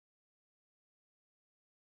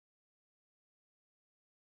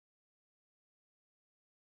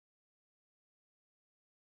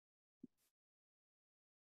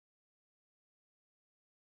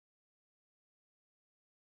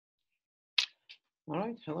All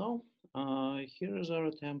right, hello. Here is our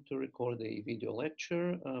attempt to record a video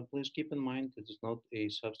lecture. Please keep in mind it is not a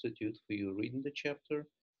substitute for you reading the chapter.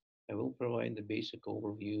 I will provide the basic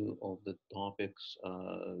overview of the topics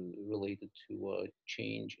related to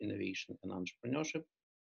change, innovation, and entrepreneurship.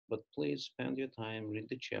 But please spend your time, read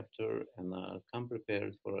the chapter, and come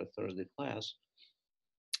prepared for a Thursday class.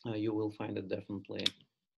 You will find it definitely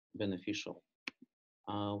beneficial.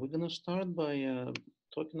 We're going to start by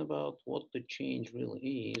talking about what the change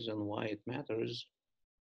really is and why it matters.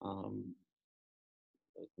 Um,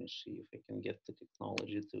 Let me see if I can get the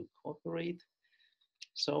technology to cooperate.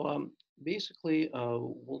 So basically,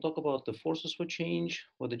 we'll talk about the forces for change,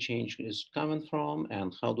 where the change is coming from,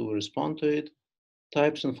 and how do we respond to it,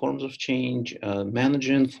 types and forms of change,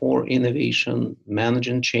 managing for innovation,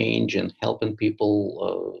 managing change, and helping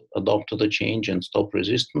people adopt to the change and stop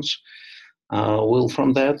resistance. We'll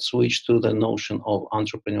from that switch to the notion of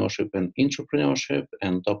entrepreneurship and intrapreneurship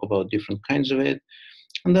and talk about different kinds of it.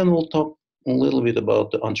 And then we'll talk a little bit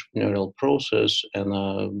about the entrepreneurial process, and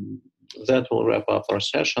that will wrap up our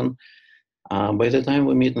session. By the time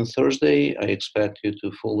we meet on Thursday, I expect you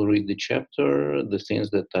to fully read the chapter, the things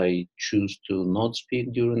that I choose to not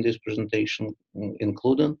speak during this presentation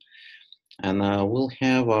included, and we'll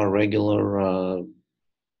have our regular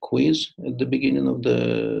quiz at the beginning of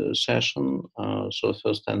the session, so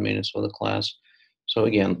first 10 minutes of the class. So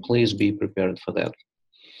again, please be prepared for that.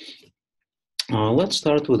 Let's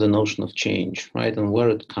start with the notion of change, right, and where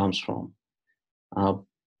it comes from. Uh,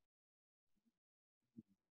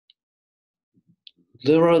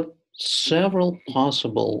 there are several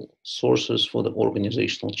possible sources for the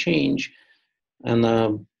organizational change, and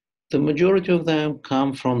the majority of them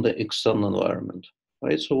come from the external environment,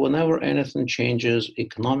 right? So whenever anything changes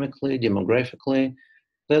economically, demographically,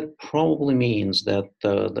 that probably means that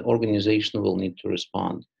the organization will need to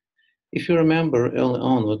respond. If you remember early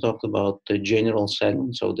on, we talked about the general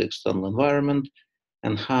segments of the external environment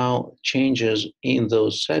and how changes in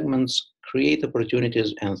those segments create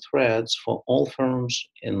opportunities and threats for all firms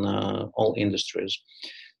in all industries.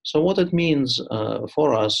 So what it means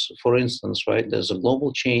for us, for instance, right, there's a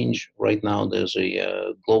global change. Right now, there's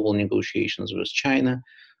a global negotiations with China,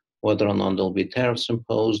 whether or not there'll be tariffs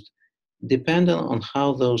imposed. Depending on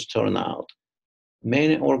how those turn out,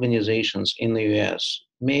 many organizations in the US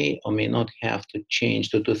may or may not have to change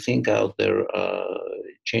to think out their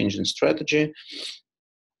change in strategy.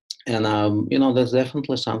 And, that's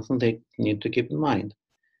definitely something they need to keep in mind.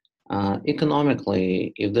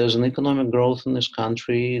 Economically, if there's an economic growth in this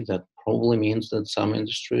country, that probably means that some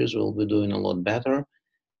industries will be doing a lot better.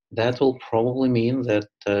 That will probably mean that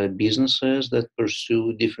businesses that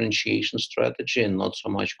pursue differentiation strategy and not so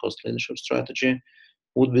much cost leadership strategy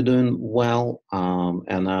would be doing well.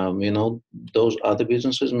 And those other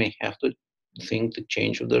businesses may have to think the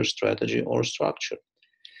change of their strategy or structure.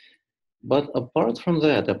 But apart from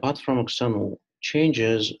that, apart from external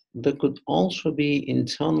changes, there could also be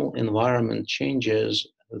internal environment changes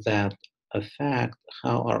that affect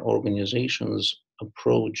how our organizations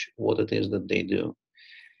approach what it is that they do.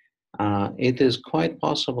 It is quite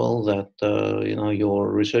possible that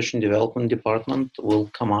your research and development department will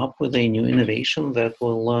come up with a new innovation that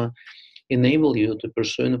will enable you to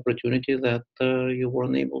pursue an opportunity that you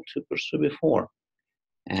weren't able to pursue before.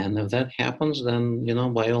 And if that happens, then,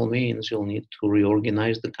 by all means, you'll need to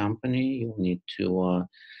reorganize the company. You'll need to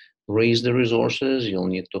raise the resources. You'll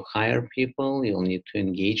need to hire people. You'll need to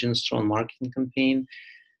engage in strong marketing campaign.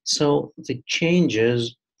 So the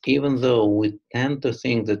changes, even though we tend to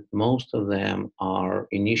think that most of them are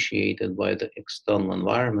initiated by the external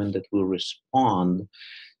environment that will respond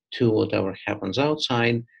to whatever happens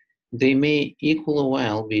outside, they may equally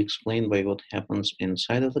well be explained by what happens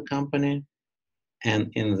inside of the company.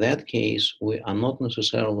 And in that case, we are not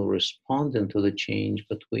necessarily responding to the change,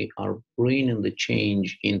 but we are bringing the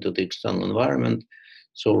change into the external environment.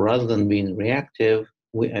 So rather than being reactive,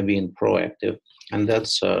 we are being proactive. And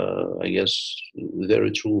that's, I guess,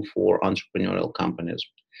 very true for entrepreneurial companies.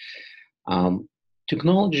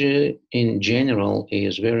 Technology in general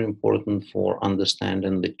is very important for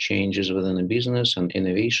understanding the changes within a business and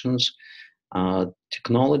innovations.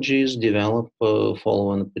 Technologies develop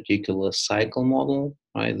following a particular cycle model,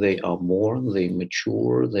 right? They are born, they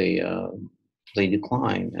mature, they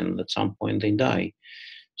decline, and at some point they die.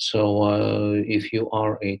 So, if you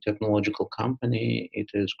are a technological company, it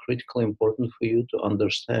is critically important for you to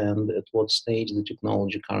understand at what stage the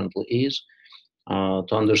technology currently is,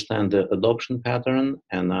 to understand the adoption pattern,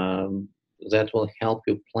 and that will help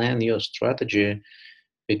you plan your strategy.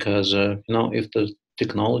 Because if the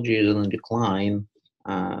technology is in a decline,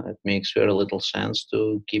 It makes very little sense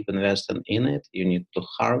to keep investing in it. You need to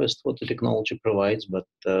harvest what the technology provides, but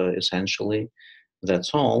essentially,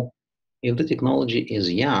 that's all. If the technology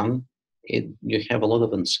is young, you have a lot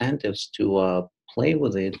of incentives to play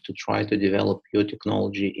with it, to try to develop your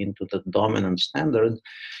technology into the dominant standard.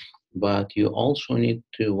 But you also need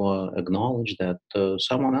to acknowledge that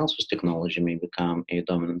someone else's technology may become a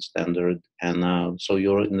dominant standard, and so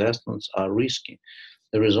your investments are risky.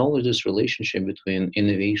 There is always this relationship between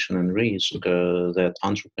innovation and risk that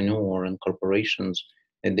entrepreneur and corporations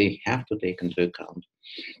they have to take into account.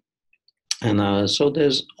 And so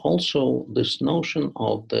there's also this notion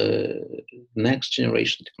of the next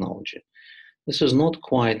generation technology. This is not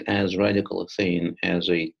quite as radical a thing as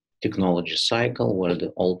a technology cycle where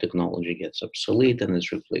the old technology gets obsolete and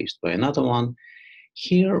is replaced by another one.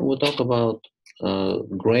 Here we talk about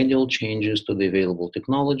gradual changes to the available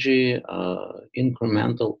technology,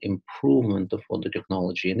 incremental improvement of what the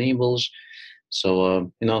technology enables.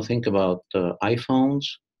 So, think about iPhones.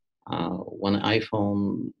 When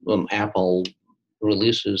Apple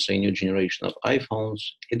releases a new generation of iPhones,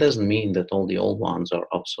 it doesn't mean that all the old ones are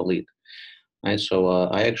obsolete. Right, so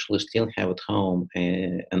I actually still have at home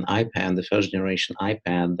an iPad, the first generation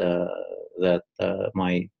iPad that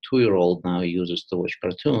my 2-year-old now uses to watch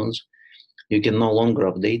cartoons. You can no longer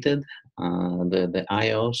update it. The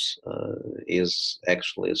iOS is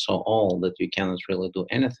actually so old that you cannot really do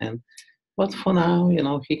anything. But for now,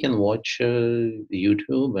 he can watch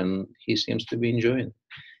YouTube and he seems to be enjoying it.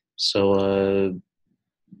 So,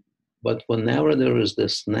 but whenever there is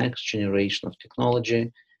this next generation of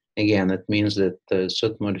technology, again, it means that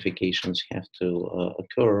certain modifications have to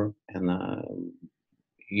occur, and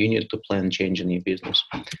you need to plan change in your business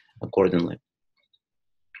accordingly.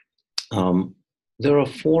 There are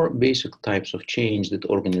 4 basic types of change that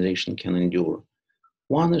organization can endure.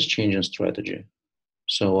 One is change in strategy.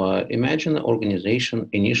 So imagine an organization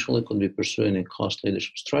initially could be pursuing a cost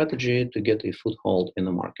leadership strategy to get a foothold in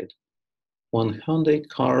the market. When Hyundai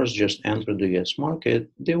cars just entered the US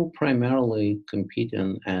market, they were primarily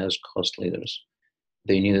competing as cost leaders.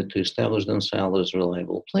 They needed to establish themselves as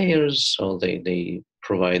reliable players, so they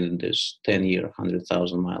provided this 10-year,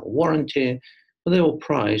 100,000-mile warranty, but they were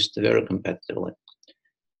priced very competitively.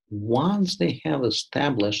 Once they have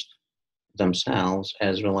established themselves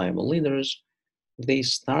as reliable leaders, they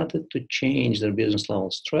started to change their business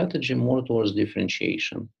level strategy more towards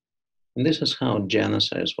differentiation. And this is how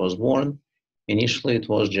Genesis was born. Initially, it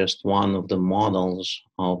was just one of the models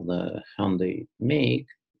of the Hyundai make.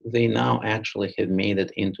 They now actually have made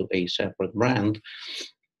it into a separate brand.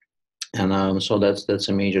 And so that's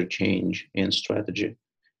a major change in strategy.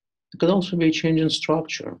 It could also be a change in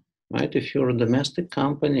structure, right? If you're a domestic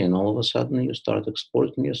company and all of a sudden you start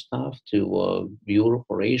exporting your stuff to Europe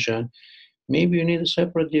or Asia, maybe you need a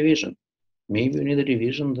separate division. Maybe you need a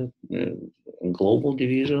division, a global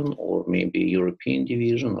division, or maybe European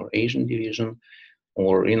division or Asian division,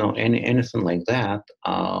 or anything like that.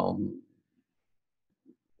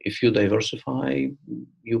 If you diversify,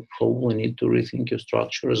 you probably need to rethink your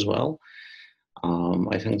structure as well.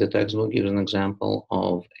 I think the textbook gives an example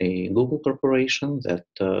of a Google corporation that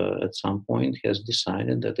at some point has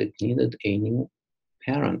decided that it needed a new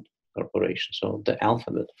parent corporation, so the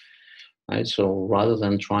alphabet. Right? So rather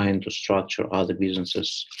than trying to structure other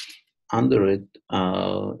businesses under it,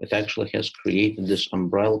 it actually has created this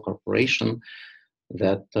umbrella corporation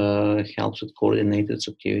that helps it coordinate its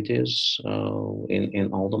activities in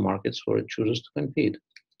all the markets where it chooses to compete.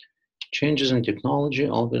 Changes in technology,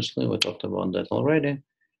 obviously, we talked about that already,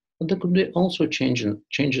 but there could be also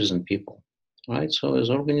changes in people, right? So as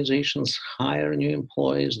organizations hire new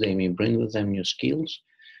employees, they may bring with them new skills.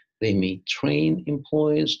 They may train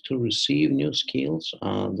employees to receive new skills.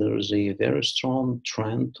 There is a very strong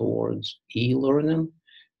trend towards e-learning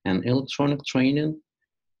and electronic training.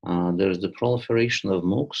 There's the proliferation of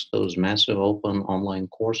MOOCs, those massive open online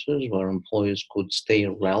courses where employees could stay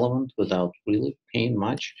relevant without really paying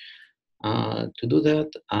much to do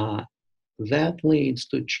that. That leads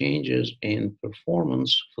to changes in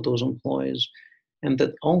performance for those employees, and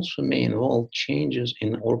that also may involve changes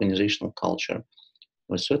in organizational culture,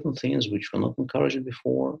 where certain things which were not encouraged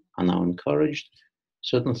before are now encouraged,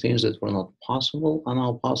 certain things that were not possible are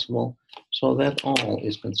now possible. So that all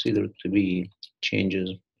is considered to be changes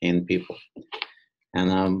in people.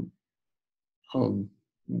 And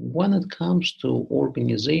when it comes to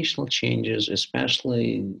organizational changes,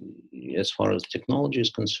 especially as far as technology is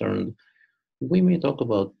concerned, we may talk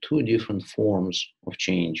about 2 different forms of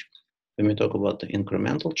change. We may talk about the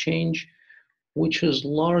incremental change, which is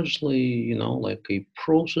largely, like a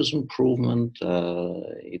process improvement.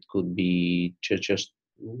 It could be just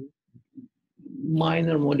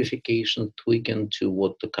minor modification, tweaking to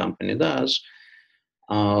what the company does.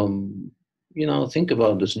 Um, think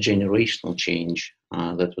about this generational change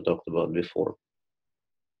that we talked about before.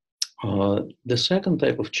 The second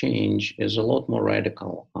type of change is a lot more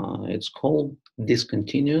radical. It's called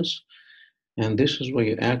discontinuous, and this is where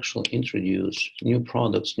you actually introduce new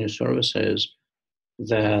products, new services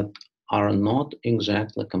that are not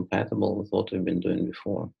exactly compatible with what we've been doing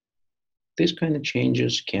before. These kind of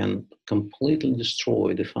changes can completely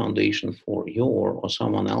destroy the foundation for your or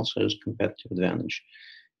someone else's competitive advantage.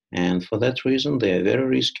 And for that reason, they are very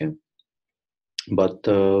risky. But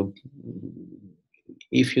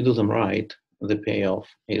if you do them right, the payoff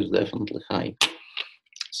is definitely high.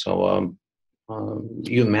 So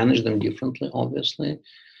you manage them differently, obviously,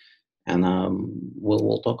 and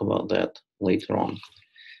we'll talk about that later on.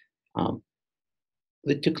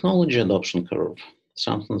 The technology adoption curve,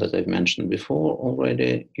 something that I've mentioned before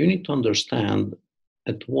already, you need to understand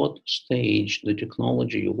at what stage the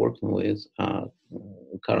technology you're working with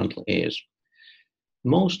currently is.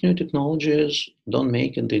 Most new technologies don't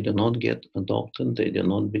make it, they do not get adopted, they do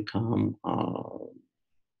not become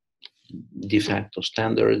de facto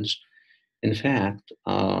standards. In fact,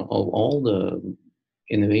 of all the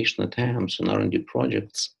innovation attempts and R&D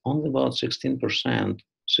projects, only about 16%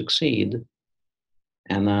 succeed,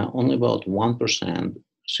 and only about 1%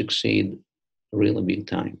 succeed really big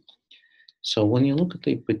time. So when you look at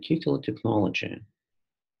a particular technology,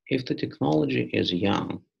 if the technology is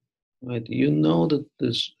young, right, you know that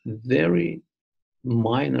this very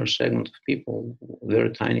minor segment of people, very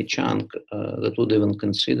tiny chunk that would even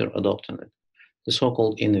consider adopting it, the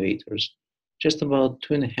so-called innovators, just about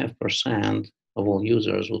 2.5% of all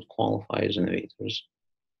users would qualify as innovators.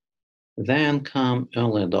 Then come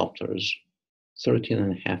early adopters,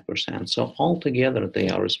 13.5%. So altogether, they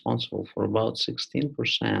are responsible for about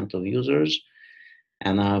 16% of users.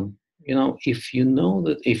 And if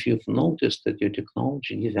you've noticed that your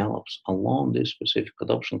technology develops along this specific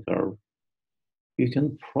adoption curve, you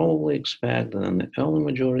can probably expect that an early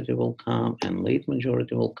majority will come and late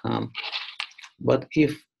majority will come. But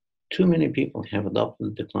if too many people have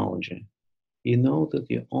adopted the technology, you know that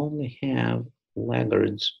you only have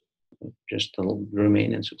laggards, just the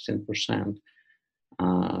remaining 16%,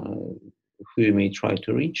 who you may try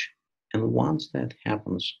to reach. And once that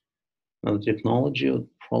happens, now the technology will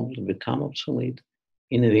probably become obsolete.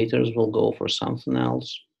 Innovators will go for something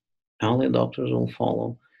else. Early adopters will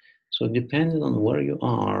follow. So depending on where you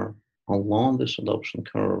are along this adoption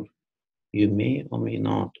curve, you may or may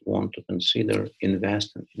not want to consider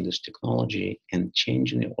investing in this technology and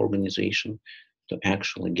changing your organization to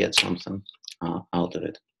actually get something out of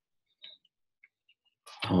it.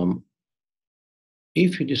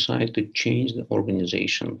 If you decide to change the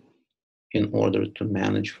organization in order to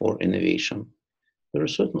manage for innovation, there are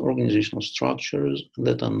certain organizational structures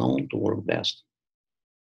that are known to work best.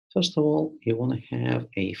 First of all, you want to have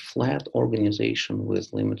a flat organization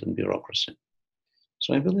with limited bureaucracy.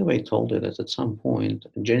 So I believe I told you that at some point,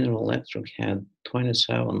 General Electric had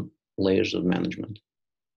 27 layers of management.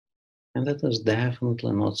 And that is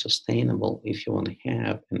definitely not sustainable if you want to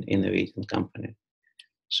have an innovating company.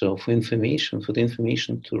 So for the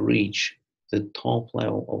information to reach the top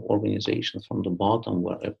level of organization from the bottom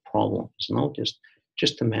where a problem is noticed,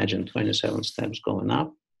 just imagine 27 steps going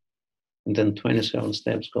up and then 27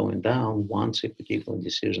 steps going down once a particular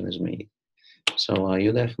decision is made. So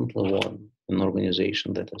you definitely want an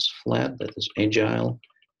organization that is flat, that is agile,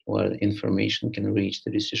 where information can reach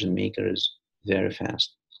the decision makers very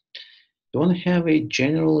fast. You want to have a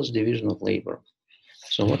generalist division of labor.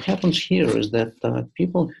 So what happens here is that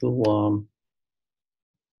people who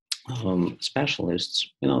specialists,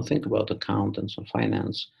 think about accountants or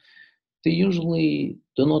finance, they usually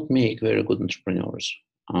do not make very good entrepreneurs.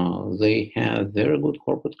 They have very good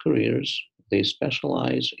corporate careers. They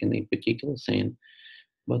specialize in a particular thing.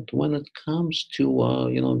 But when it comes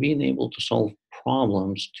to being able to solve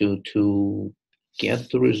problems, to get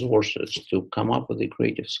the resources, to come up with a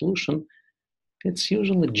creative solution, it's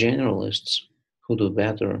usually generalists who do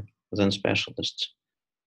better than specialists.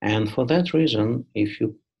 And for that reason, if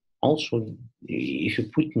you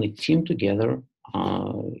put a team together,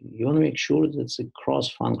 you want to make sure that it's a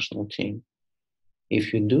cross-functional team.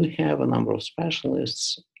 If you do have a number of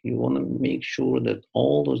specialists, you want to make sure that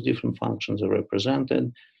all those different functions are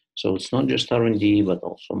represented. So it's not just R&D, but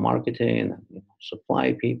also marketing, and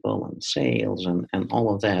supply people, and sales, and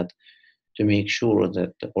all of that, to make sure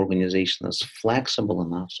that the organization is flexible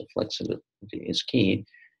enough. So flexibility is key.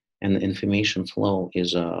 and information flow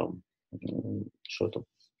is sort of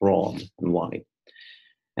broad and wide.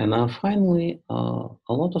 And finally,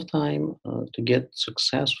 a lot of time to get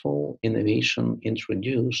successful innovation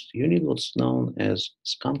introduced, you need what's known as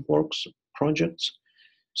skunkworks projects.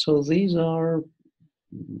 So these are,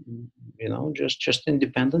 just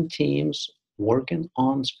independent teams working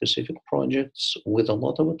on specific projects with a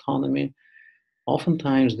lot of autonomy.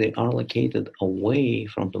 Oftentimes, they are located away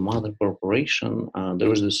from the mother corporation.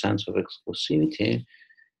 There is a sense of exclusivity,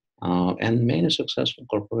 and many successful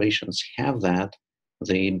corporations have that.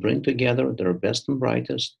 They bring together their best and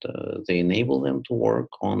brightest. They enable them to work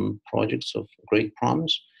on projects of great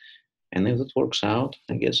promise. And if it works out,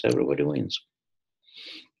 I guess everybody wins.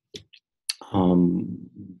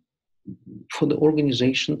 For the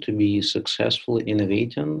organization to be successfully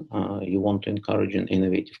innovating, you want to encourage an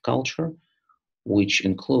innovative culture, which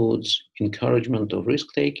includes encouragement of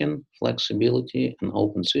risk-taking, flexibility, and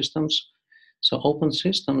open systems. So open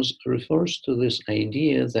systems refers to this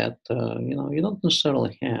idea that you don't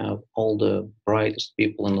necessarily have all the brightest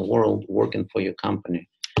people in the world working for your company,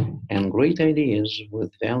 and great ideas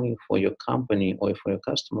with value for your company or for your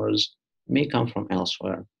customers may come from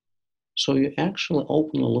elsewhere. So you actually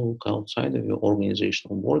open a look outside of your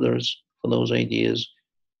organizational borders for those ideas,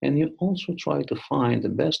 and you also try to find the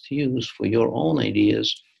best use for your own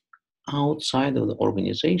ideas outside of the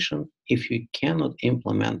organization if you cannot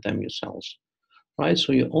implement them yourselves. Right,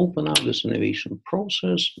 so you open up this innovation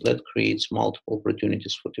process that creates multiple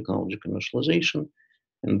opportunities for technology commercialization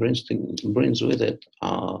and brings with it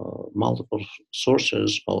multiple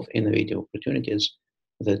sources of innovative opportunities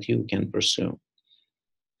that you can pursue.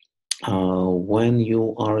 When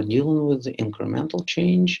you are dealing with the incremental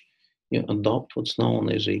change, you adopt what's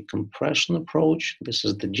known as a compression approach. This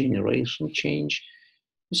is the generation change.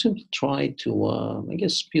 You simply try to,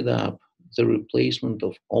 speed up the replacement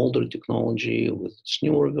of older technology with its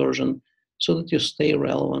newer version so that you stay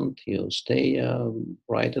relevant, you stay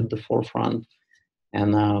right at the forefront.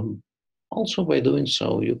 And also by doing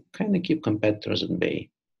so, you kind of keep competitors at bay,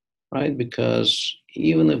 right? Because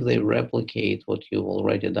even if they replicate what you've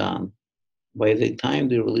already done, by the time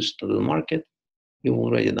they release it to the market, you've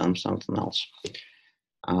already done something else.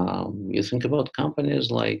 You think about companies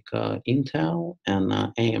like Intel and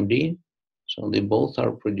AMD. So they both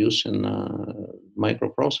are producing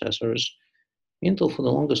microprocessors. Intel, for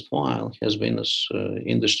the longest while, has been this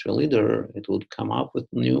industry leader. It would come up with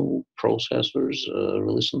new processors,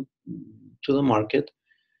 release them to the market,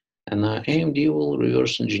 and AMD will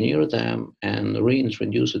reverse engineer them and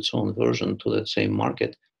reintroduce its own version to that same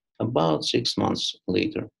market about 6 months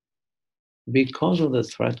later. Because of the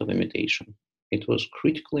threat of imitation, it was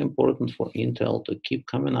critically important for Intel to keep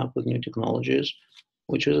coming up with new technologies,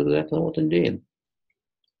 which is exactly what it did.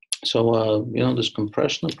 So, this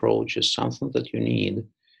compression approach is something that you need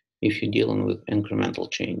if you're dealing with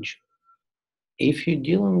incremental change. If you're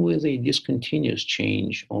dealing with a discontinuous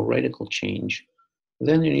change or radical change,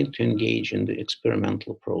 then you need to engage in the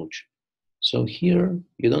experimental approach. So here,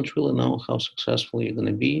 you don't really know how successful you're going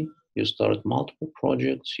to be. You start multiple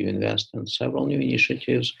projects, you invest in several new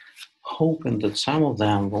initiatives, hoping that some of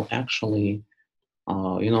them will actually,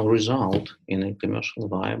 result in a commercially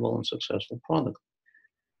viable and successful product.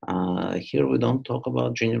 Here we don't talk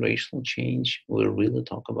about generational change. We really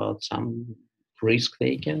talk about some risk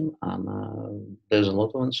taking, and there's a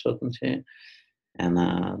lot of uncertainty, and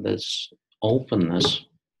there's openness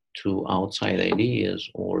to outside ideas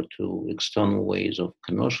or to external ways of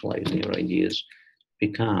commercializing your ideas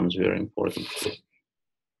becomes very important.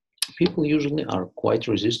 People usually are quite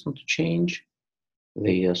resistant to change.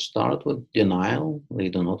 They start with denial. They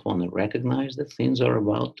do not want to recognize that things are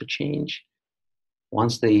about to change.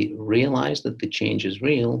 Once they realize that the change is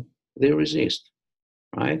real, they resist,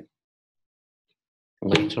 right?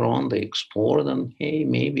 Later on, they explore and, hey,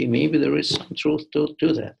 maybe there is some truth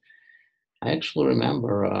to that. I actually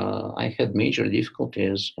remember I had major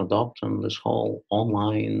difficulties adopting this whole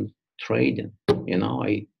online trading.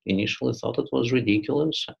 I initially thought it was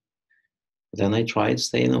ridiculous. Then I tried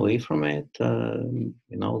staying away from it. Then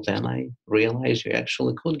I realized you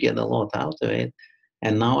actually could get a lot out of it.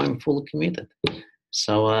 And now I'm fully committed.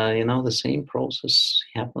 So, the same process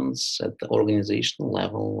happens at the organizational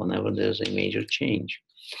level whenever there's a major change.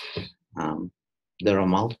 There are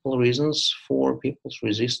multiple reasons for people's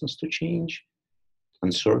resistance to change.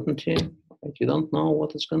 Uncertainty, right? You don't know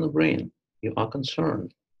what it's going to bring. You are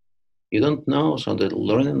concerned. You don't know, so the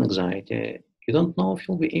learning anxiety, you don't know if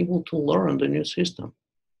you'll be able to learn the new system.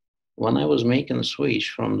 When I was making a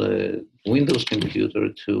switch from the Windows computer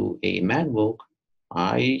to a MacBook,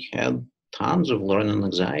 I had tons of learning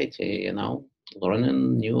anxiety,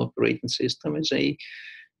 learning new operating system is a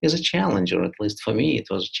challenge, or at least for me, it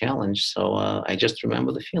was a challenge. So I just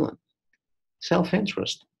remember the feeling.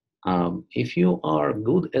 Self-interest. If you are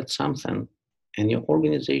good at something and your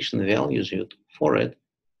organization values you for it,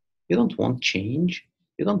 you don't want change.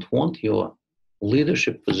 You don't want your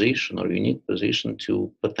leadership position or unique position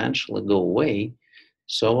to potentially go away.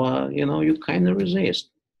 So, you kind of resist.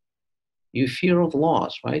 You fear of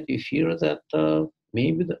loss, right? You fear that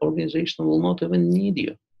maybe the organization will not even need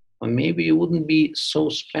you. Or maybe you wouldn't be so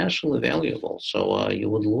specially valuable. So you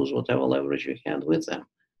would lose whatever leverage you had with them.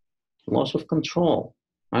 Loss of control,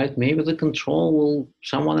 right? Maybe the control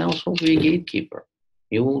someone else will be a gatekeeper.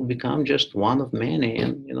 You will become just one of many,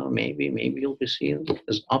 and maybe you'll be seen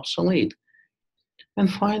as obsolete.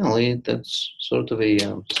 And finally, that's sort of a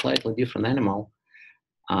slightly different animal.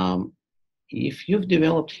 Um, if you've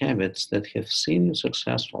developed habits that have seen you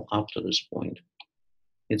successful up to this point,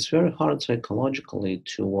 it's very hard psychologically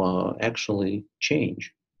to actually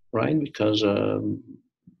change, right? Because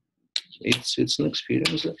it's an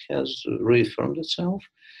experience that has reaffirmed itself.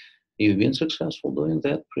 You've been successful doing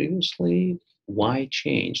that previously. Why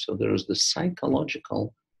change? So there is the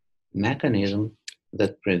psychological mechanism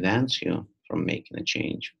that prevents you from making a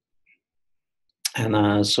change.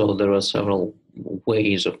 And so there are several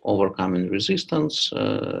ways of overcoming resistance.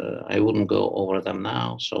 I wouldn't go over them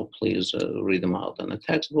now, so please read them out in a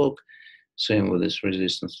textbook. Same with this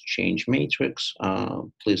resistance to change matrix.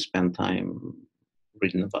 Please spend time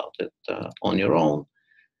reading about it on your own.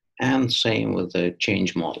 And same with the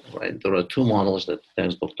change model, right? There are two models that the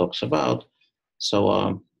textbook talks about.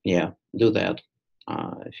 So do that,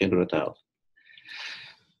 figure it out.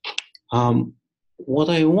 What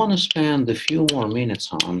I want to spend a few more minutes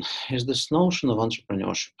on is this notion of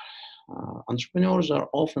entrepreneurship. Entrepreneurs are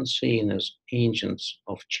often seen as agents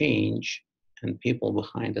of change and people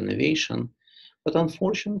behind innovation, but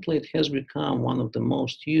unfortunately it has become one of the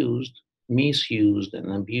most used, misused,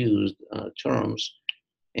 and abused terms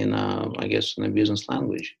in a business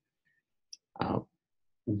language.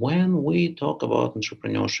 When we talk about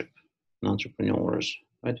entrepreneurship and entrepreneurs,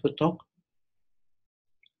 right,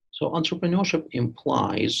 so entrepreneurship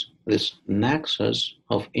implies this nexus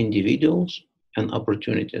of individuals and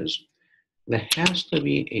opportunities. There has to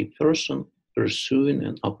be a person pursuing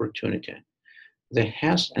an opportunity.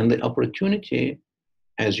 And the opportunity,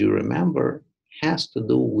 as you remember, has to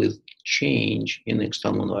do with change in the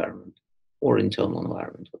external environment or internal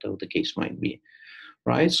environment, whatever the case might be,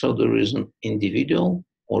 right? So there is an individual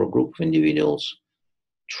or a group of individuals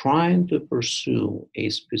trying to pursue a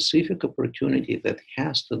specific opportunity that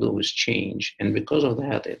has to do with change. And because of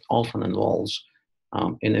that, it often involves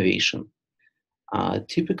innovation.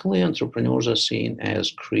 Typically, entrepreneurs are seen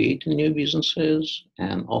as creating new businesses,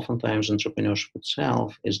 and oftentimes entrepreneurship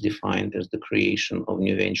itself is defined as the creation of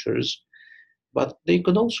new ventures. But they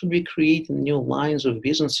could also be creating new lines of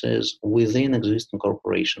businesses within existing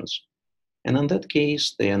corporations. And in that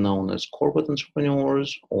case, they are known as corporate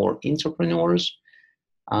entrepreneurs or intrapreneurs.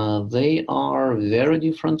 They are very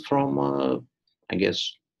different from,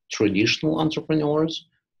 traditional entrepreneurs.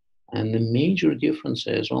 And the major difference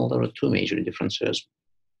is, well, there are two major differences.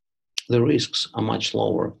 The risks are much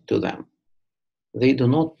lower to them. They do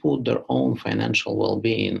not put their own financial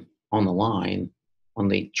well-being on the line when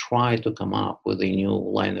they try to come up with a new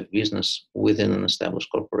line of business within an established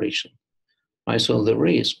corporation. Right? So the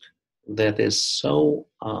risk that is so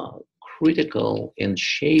critical in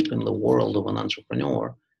shaping the world of an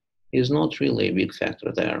entrepreneur is not really a big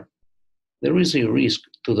factor there. There is a risk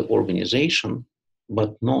to the organization,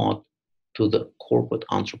 but not to the corporate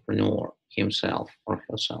entrepreneur himself or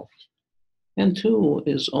herself. And two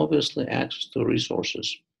is obviously access to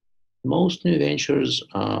resources. Most new ventures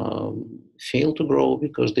fail to grow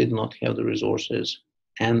because they do not have the resources.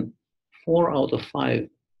 And 4 out of 5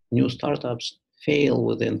 new startups fail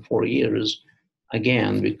within 4 years,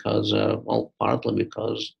 again, because, partly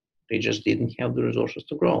because they just didn't have the resources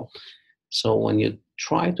to grow. So when you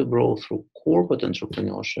try to grow through corporate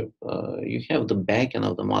entrepreneurship, you have the backing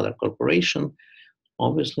of the mother corporation.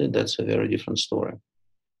 Obviously, that's a very different story.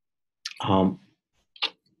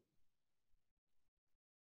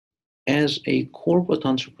 As a corporate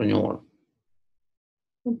entrepreneur,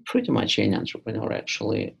 pretty much any entrepreneur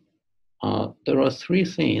actually, there are 3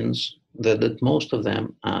 things that most of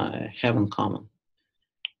them have in common.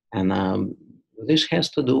 And this has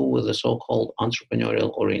to do with the so-called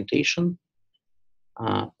entrepreneurial orientation.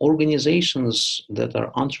 Organizations that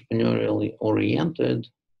are entrepreneurially oriented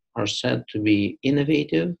are said to be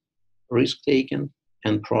innovative, risk-taking,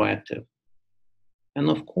 and proactive. And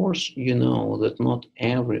of course, you know that not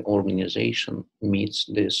every organization meets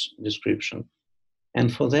this description.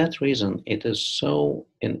 And for that reason, it is so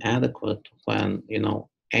inadequate when,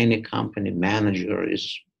 any company manager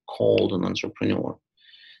is called an entrepreneur.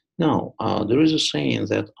 No, there is a saying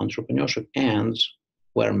that entrepreneurship ends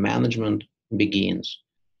where management begins.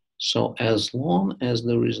 So as long as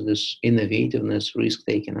there is this innovativeness,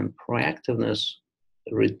 risk-taking, and proactiveness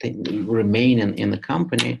remaining in the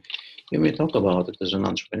company, you may talk about it as an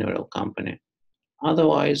entrepreneurial company.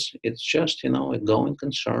 Otherwise, it's just a going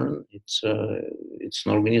concern. It's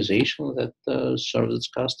an organization that serves its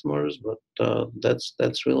customers, but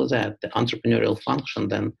that's really that. The entrepreneurial function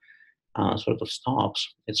then sort of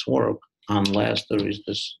stops its work unless there is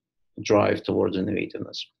this drive towards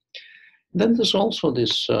innovativeness. Then there's also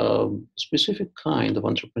this specific kind of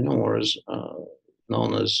entrepreneurs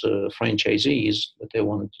known as franchisees that I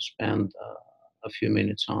wanted to spend a few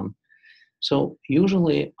minutes on. So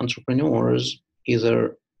usually entrepreneurs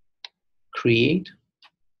either create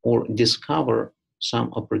or discover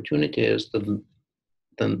some opportunities that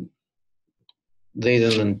then they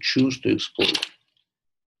then choose to exploit.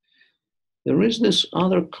 There is this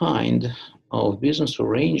other kind of business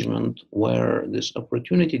arrangement where this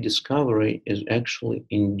opportunity discovery is actually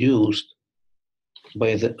induced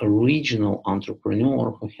by the original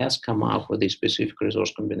entrepreneur who has come up with a specific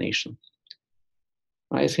resource combination.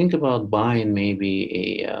 I think about buying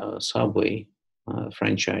maybe a Subway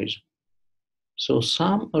franchise. So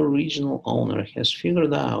some original owner has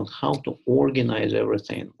figured out how to organize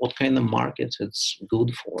everything, what kind of markets it's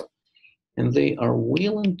good for. And they are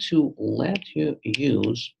willing to let you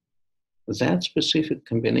use that specific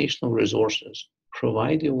combination of resources,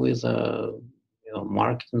 provide you with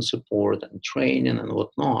marketing support and training and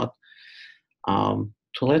whatnot,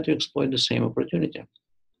 to let you exploit the same opportunity.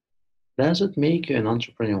 Does it make you an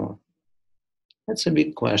entrepreneur? That's a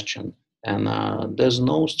big question. And there's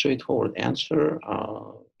no straightforward answer.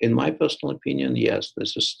 In my personal opinion, yes,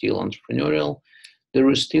 this is still entrepreneurial.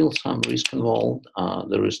 There is still some risk involved.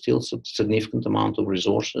 There is still a significant amount of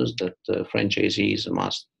resources that franchisees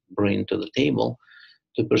must bring to the table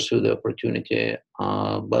to pursue the opportunity.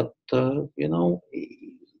 But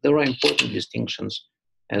there are important distinctions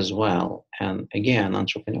as well. And again,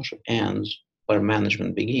 entrepreneurship ends where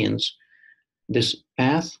management begins. This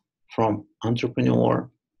path from entrepreneur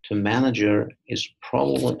to manager is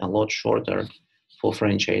probably a lot shorter for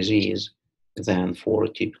franchisees than for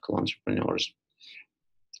typical entrepreneurs.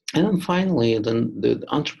 And then finally, the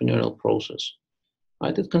entrepreneurial process.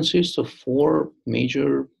 Right? It consists of 4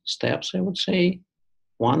 major steps, I would say.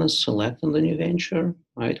 One is selecting the new venture.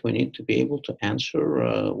 Right? We need to be able to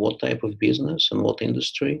answer what type of business and what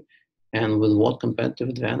industry and with what competitive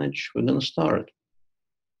advantage we're going to start.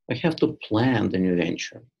 We have to plan the new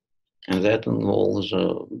venture. And that involves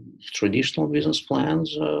traditional business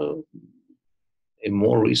plans,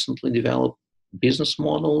 more recently developed business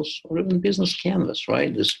models, or even business canvas,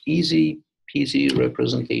 right? This easy peasy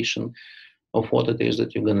representation of what it is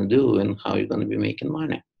that you're going to do and how you're going to be making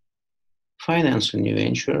money. Financing new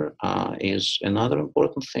venture is another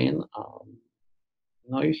important thing.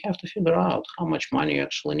 You have to figure out how much money you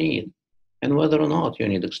actually need and whether or not you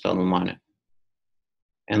need external money.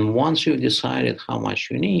 And once you've decided how much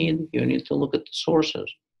you need to look at the sources.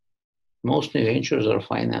 Most new ventures are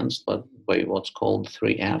financed by what's called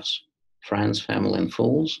 3 Fs, friends, family, and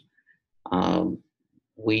fools.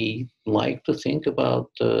 We like to think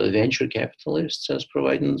about venture capitalists as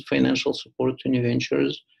providing financial support to new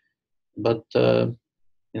ventures, but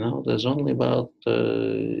there's only about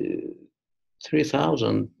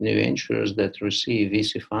 3,000 new ventures that receive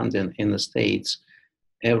VC funding in the States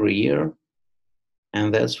every year,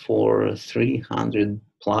 and that's for 300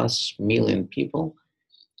 plus million people.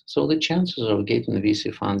 So the chances of getting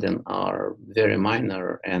VC funding are very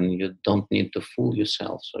minor, and you don't need to fool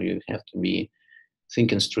yourself. So you have to be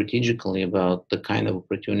thinking strategically about the kind of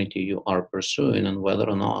opportunity you are pursuing and whether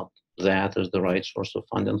or not that is the right source of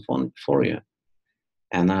funding for you.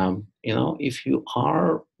 And if you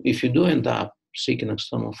do end up seeking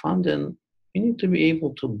external funding, you need to be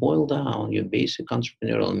able to boil down your basic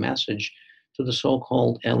entrepreneurial message to the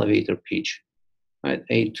so-called elevator pitch, right?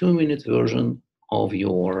 A 2-minute version of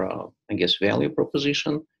your, value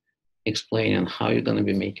proposition, explaining how you're going to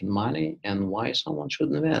be making money and why someone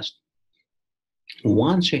should invest.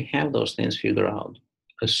 Once you have those things figured out,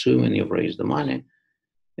 assuming you've raised the money,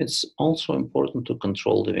 it's also important to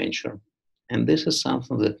control the venture. And this is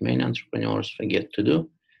something that many entrepreneurs forget to do.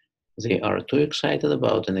 They are too excited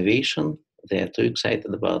about innovation. They are too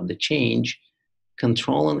excited about the change.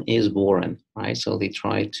 Controlling is boring, right? So they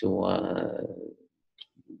try to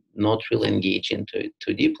not really engage into it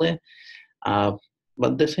too deeply.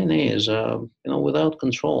 But the thing is, without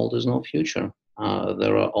control, there's no future.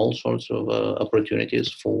 There are all sorts of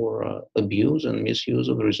opportunities for abuse and misuse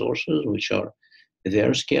of resources, which are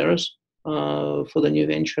very scarce for the new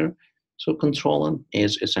venture. So controlling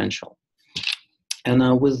is essential.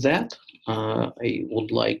 And with that, I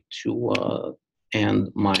would like to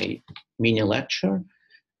end my mini lecture.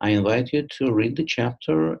 I invite you to read the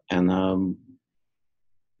chapter and,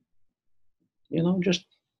 just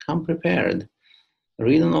come prepared.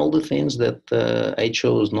 Reading all the things that I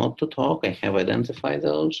chose not to talk, I have identified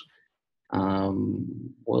those.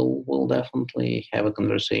 We'll definitely have a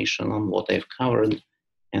conversation on what I've covered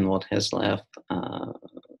and what has left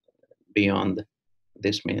beyond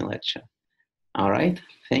this mini lecture. All right,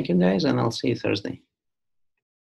 thank you guys, and I'll see you Thursday.